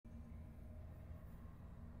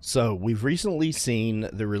So we've recently seen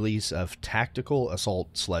the release of Tactical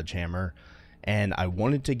Assault Sledgehammer, and I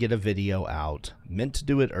wanted to get a video out. Meant to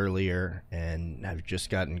do it earlier, and I've just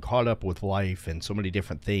gotten caught up with life and so many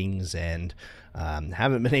different things, and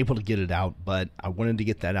haven't been able to get it out. But I wanted to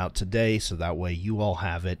get that out today, so that way you all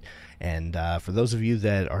have it. And for those of you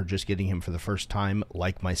that are just getting him for the first time,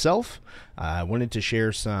 like myself, I wanted to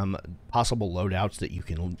share some possible loadouts that you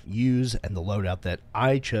can use, and the loadout that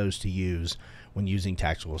I chose to use when using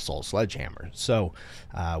Tactical Assault Sledgehammer. So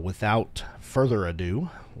without further ado,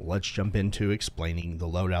 let's jump into explaining the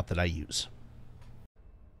loadout that I use.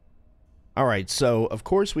 Alright, so of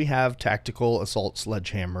course we have Tactical Assault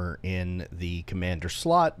Sledgehammer in the commander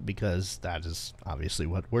slot because that is obviously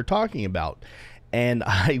what we're talking about. And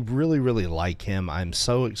I really like him. I'm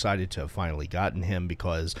so excited to have finally gotten him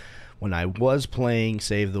because when I was playing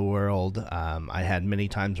Save the World, I had many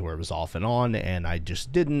times where it was off and on, and I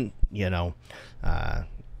just didn't,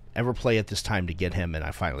 ever play at this time to get him, and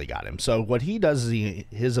I finally got him. So what he does is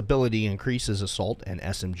his ability increases assault and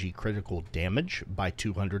SMG critical damage by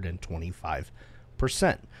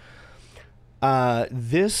 225%.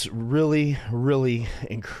 This really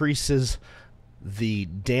increases the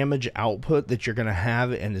damage output that you're going to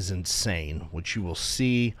have and is insane, which you will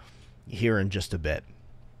see here in just a bit.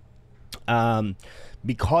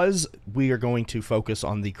 Because we are going to focus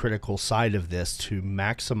on the critical side of this to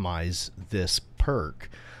maximize this perk,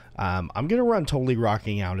 I'm going to run Totally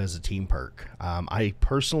Rocking Out as a team perk. I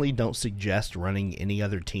personally don't suggest running any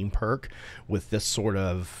other team perk with this sort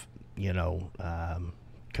of,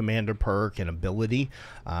 commander perk and ability.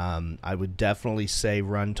 I would definitely say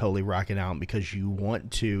run Totally Rocking Out because you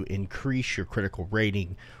want to increase your critical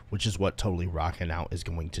rating, which is what Totally Rocking Out is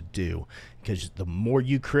going to do, because the more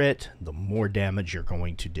you crit, the more damage you're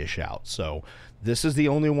going to dish out. So this is the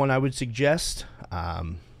only one I would suggest.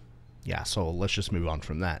 Yeah, so let's just move on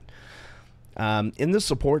from that. In the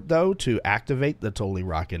support, though, to activate the Totally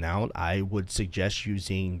Rockin' Out, I would suggest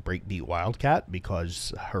using Breakbeat Wildcat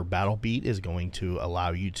because her battle beat is going to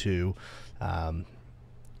allow you to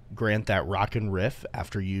grant that Rockin' Riff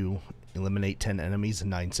after you eliminate 10 enemies in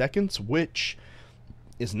 9 seconds, which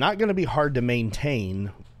is not going to be hard to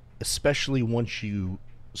maintain, especially once you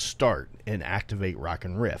start and activate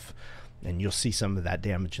Rockin' Riff, and you'll see some of that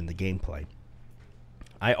damage in the gameplay.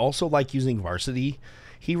 I also like using Varsity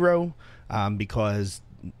Hero because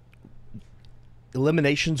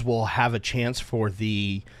eliminations will have a chance for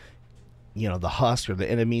the husk or the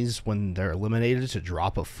enemies when they're eliminated to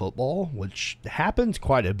drop a football, which happens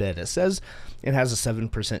quite a bit. It says it has a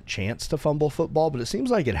 7% chance to fumble football, but it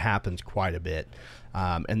seems like it happens quite a bit.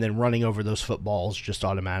 And then running over those footballs just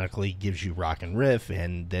automatically gives you Rockin' Riff,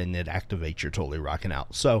 and then it activates your Totally Rockin'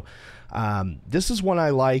 Out. So this is one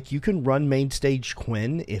I like. You can run Main Stage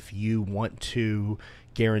Quinn if you want to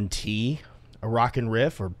guarantee a Rockin'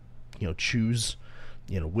 Riff, or choose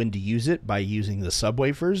when to use it by using the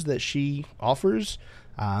subwoofers that she offers.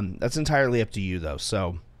 That's entirely up to you, though.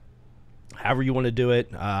 So however you want to do it,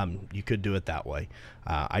 you could do it that way.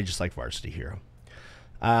 I just like Varsity Hero.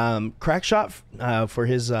 Crackshot for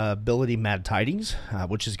his ability Mad Tidings,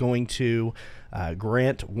 which is going to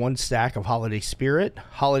grant 1 stack of Holiday Spirit.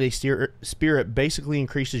 Holiday Spirit basically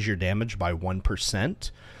increases your damage by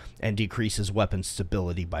 1% and decreases weapon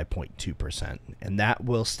stability by 0.2%, and that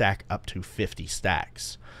will stack up to 50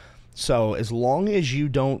 stacks. So as long as you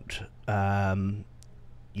don't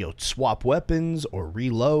swap weapons or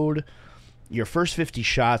reload, your first 50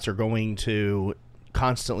 shots are going to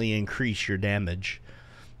constantly increase your damage,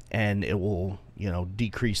 and it will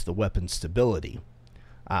decrease the weapon stability,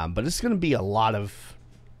 but it's going to be a lot of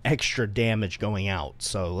extra damage going out.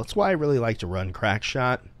 So that's why I really like to run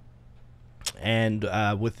Crackshot. And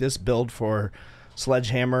with this build for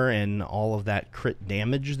Sledgehammer and all of that crit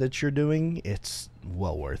damage that you're doing, it's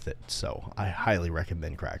well worth it. So I highly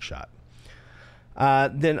recommend Crackshot.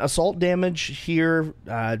 Then assault damage here,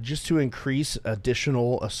 just to increase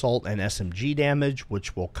additional assault and SMG damage,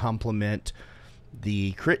 which will complement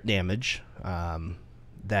the crit damage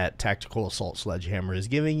that Tactical Assault Sledgehammer is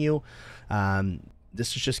giving you.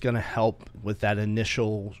 This is just going to help with that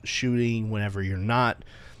initial shooting. Whenever you're not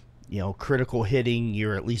critical hitting,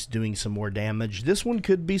 you're at least doing some more damage. This one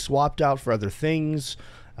could be swapped out for other things.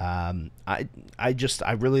 I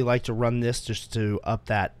really like to run this just to up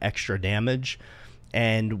that extra damage,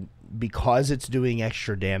 and because it's doing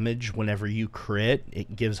extra damage whenever you crit,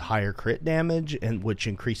 it gives higher crit damage, and which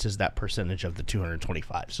increases that percentage of the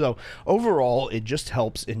 225. So overall, it just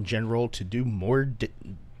helps in general to do more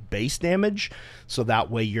base damage, so that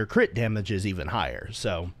way your crit damage is even higher.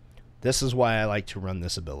 So this is why I like to run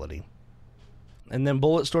this ability. And then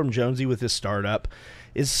Bulletstorm Jonesy with his startup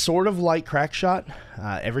is sort of like Crackshot.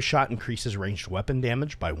 Every shot increases ranged weapon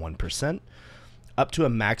damage by 1%, up to a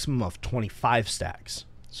maximum of 25 stacks.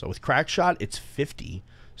 So with Crackshot, it's 50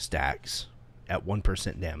 stacks at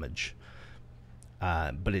 1% damage.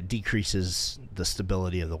 But it decreases the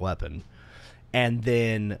stability of the weapon. And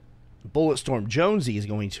then Bulletstorm Jonesy is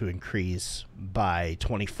going to increase by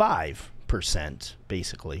 25%,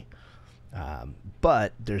 basically.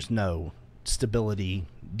 But there's no stability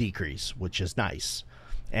decrease, which is nice.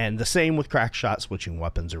 And the same with Crackshot. Switching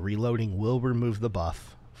weapons or reloading will remove the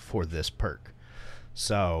buff for this perk.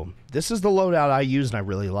 So this is the loadout I use and I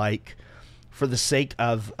really like. For the sake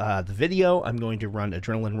of the video, I'm going to run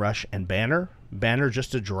Adrenaline Rush and Banner. Banner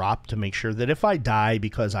just to drop to make sure that if I die,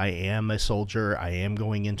 because I am a soldier, I am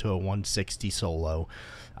going into a 160 solo,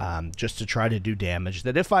 just to try to do damage,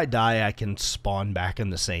 that if I die, I can spawn back in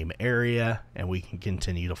the same area and we can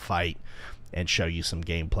continue to fight and show you some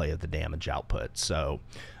gameplay of the damage output. So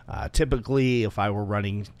typically, if I were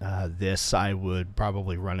running this, I would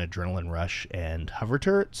probably run Adrenaline Rush and Hover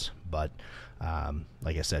Turrets, but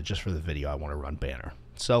like I said, just for the video, I want to run Banner.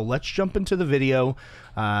 So let's jump into the video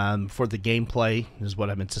for the gameplay, is what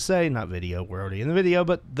I meant to say, not video, we're already in the video,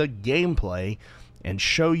 but the gameplay, and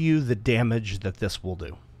show you the damage that this will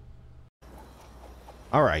do.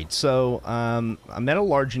 Alright, so I'm at a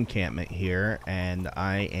large encampment here, and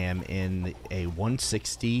I am in a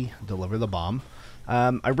 160 Deliver the Bomb.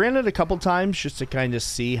 I ran it a couple times just to kind of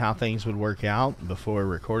see how things would work out before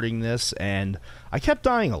recording this, and I kept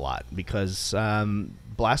dying a lot because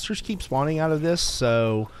blasters keep spawning out of this,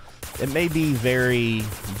 so it may be very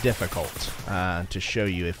difficult to show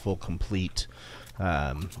you a full complete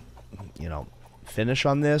finish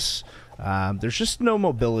on this. There's just no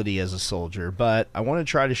mobility as a soldier, but I want to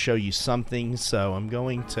try to show you something, so I'm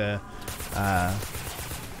going to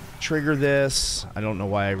trigger this. I don't know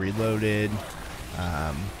why I reloaded,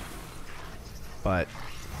 but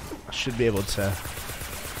I should be able to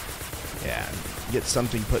get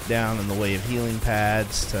something put down in the way of healing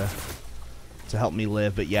pads to help me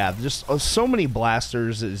live. But yeah, just so many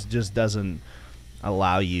blasters, it just doesn't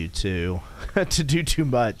allow you to to do too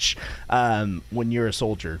much when you're a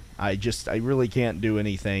soldier. I really can't do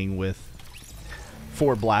anything with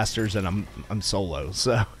 4 blasters and I'm solo,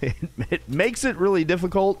 so it makes it really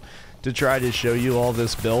difficult to try to show you all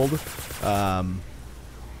this build,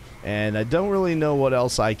 and I don't really know what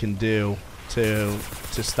else I can do to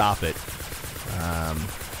stop it.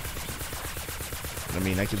 I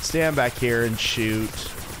mean, I could stand back here and shoot,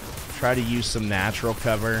 try to use some natural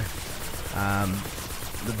cover.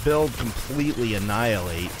 The build completely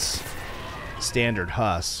annihilates standard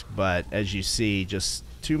husk, but as you see, just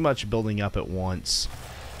too much building up at once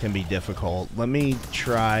can be difficult. Let me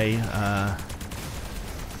try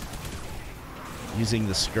using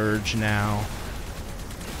the Scourge now.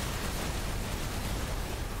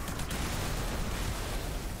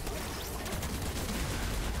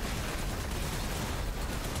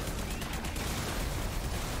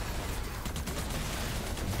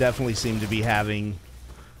 Definitely seem to be having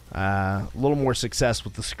a little more success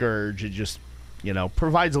with the Scourge. It just,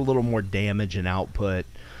 provides a little more damage and output,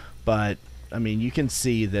 but I mean, you can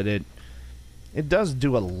see that it does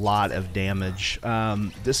do a lot of damage.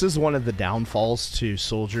 This is one of the downfalls to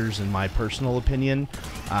soldiers, in my personal opinion,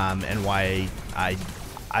 and why I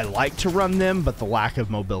like to run them, but the lack of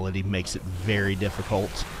mobility makes it very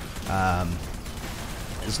difficult.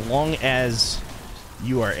 As long as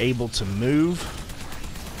you are able to move,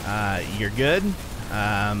 you're good,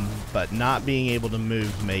 but not being able to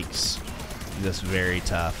move makes this very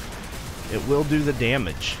tough. It will do the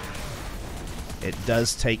damage. It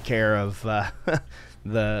does take care of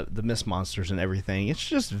the mist monsters and everything. It's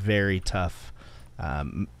just very tough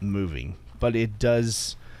moving, but it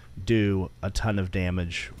does do a ton of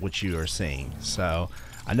damage, which you are seeing. So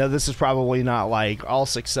I know this is probably not like all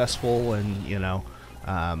successful, and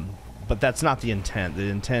but that's not the intent. The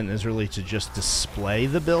intent is really to just display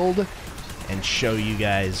the build and show you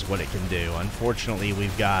guys what it can do. Unfortunately,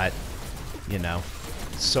 we've got,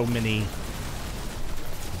 so many.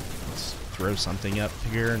 Let's throw something up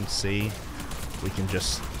here and see if we can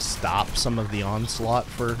just stop some of the onslaught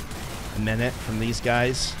for a minute from these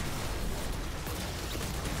guys.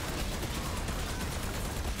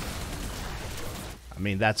 I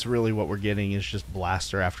mean, that's really what we're getting, is just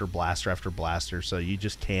blaster after blaster after blaster, so you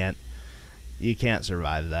just can't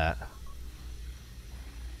survive that.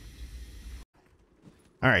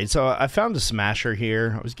 Alright, so I found a smasher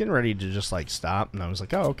here. I was getting ready to just like stop, and I was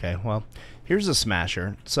like, oh, okay, well, here's a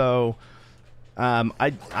smasher. So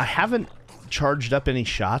I haven't charged up any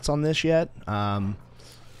shots on this yet.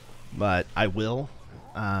 but I will.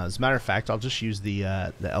 As a matter of fact, I'll just use the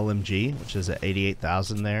LMG, which is at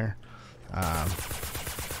 88,000 there. I'm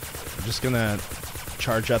just gonna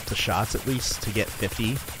charge up the shots at least to get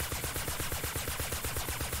 50.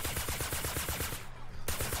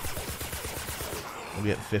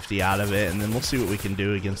 We'll get 50 out of it, and then we'll see what we can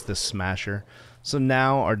do against this smasher. So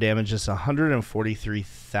now our damage is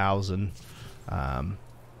 143,000, and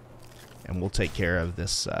we'll take care of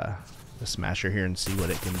this the smasher here and see what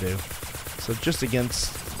it can do. So just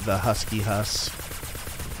against the Husky Husk.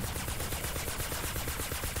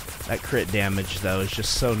 That crit damage, though, is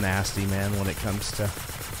just so nasty, man, when it comes to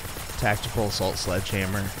Tactical Assault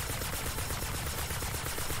Sledgehammer.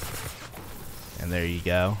 And there you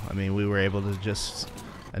go. I mean, we were able to just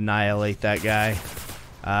annihilate that guy.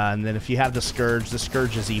 And then if you have the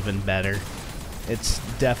Scourge is even better. It's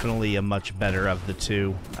definitely a much better of the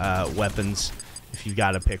two weapons if you've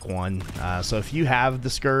got to pick one. So if you have the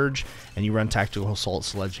Scourge and you run Tactical Assault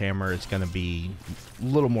Sledgehammer, it's going to be a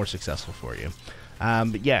little more successful for you.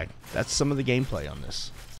 But yeah, that's some of the gameplay on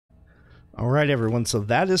this. Alright everyone, so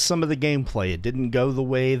that is some of the gameplay. It didn't go the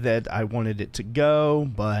way that I wanted it to go,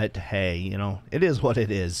 but hey, you know, it is what it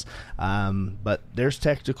is. But there's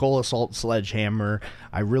Tactical Assault Sledgehammer.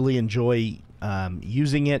 I really enjoy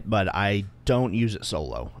using it, but I don't use it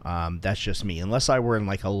solo. That's just me. Unless I were in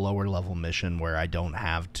like a lower level mission where I don't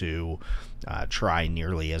have to try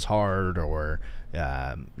nearly as hard, or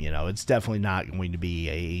you know, it's definitely not going to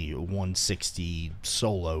be a 160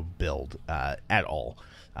 solo build at all.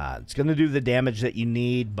 It's going to do the damage that you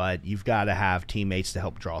need, but you've got to have teammates to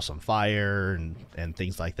help draw some fire and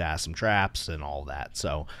things like that, some traps and all that.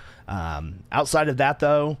 So outside of that,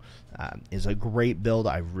 though, is a great build.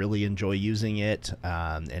 I really enjoy using it.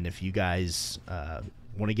 And if you guys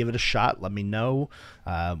want to give it a shot, let me know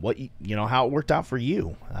what you know, how it worked out for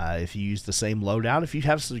you. If you use the same loadout, if you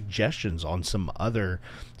have suggestions on some other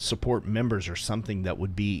support members or something that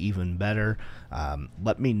would be even better,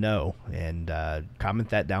 let me know and comment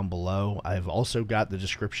that down below. I've also got the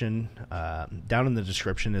description, down in the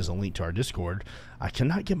description is a link to our Discord. I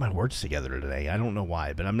cannot get my words together today. I don't know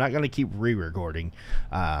why, but I'm not going to keep re-recording,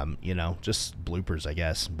 you know, just bloopers, I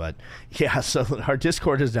guess. But yeah, so our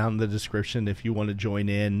Discord is down in the description if you want to join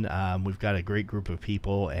in. We've got a great group of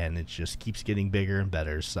people, and it just keeps getting bigger and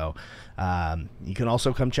better. So you can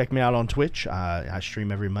also come check me out on Twitch. I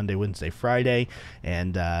stream every Monday, Wednesday, Friday,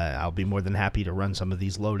 and I'll be more than happy to run some of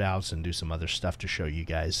these loadouts and do some other stuff to show you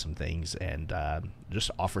guys some things and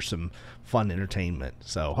just offer some fun entertainment.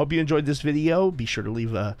 So hope you enjoyed this video. Be sure to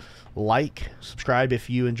leave a like, subscribe if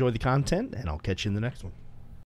you enjoy the content, and I'll catch you in the next one.